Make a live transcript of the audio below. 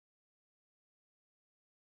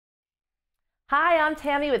Hi, I'm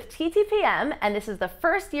Tammy with TTPM, and this is the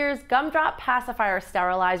first year's GumDrop Pacifier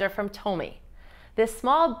Sterilizer from TOMY. This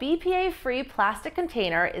small BPA-free plastic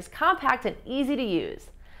container is compact and easy to use.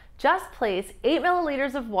 Just place 8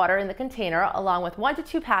 milliliters of water in the container along with 1 to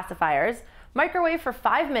 2 pacifiers, microwave for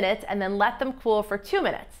 5 minutes, and then let them cool for 2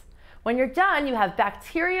 minutes. When you're done, you have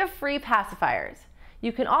bacteria-free pacifiers.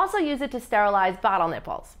 You can also use it to sterilize bottle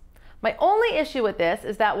nipples. My only issue with this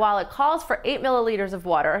is that while it calls for 8 milliliters of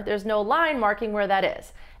water, there's no line marking where that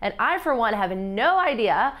is. And I, for one, have no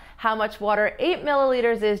idea how much water 8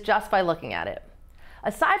 milliliters is just by looking at it.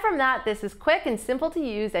 Aside from that, this is quick and simple to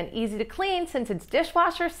use and easy to clean since it's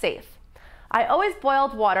dishwasher safe. I always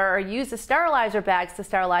boiled water or used the sterilizer bags to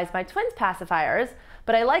sterilize my twins' pacifiers,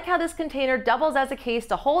 but I like how this container doubles as a case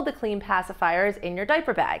to hold the clean pacifiers in your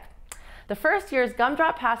diaper bag. The first year's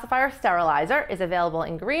GumDrop Pacifier Sterilizer is available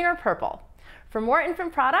in green or purple. For more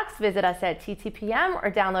infant products, visit us at TTPM or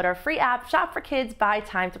download our free app, Shop for Kids, Buy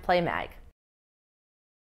Time to Play Mag.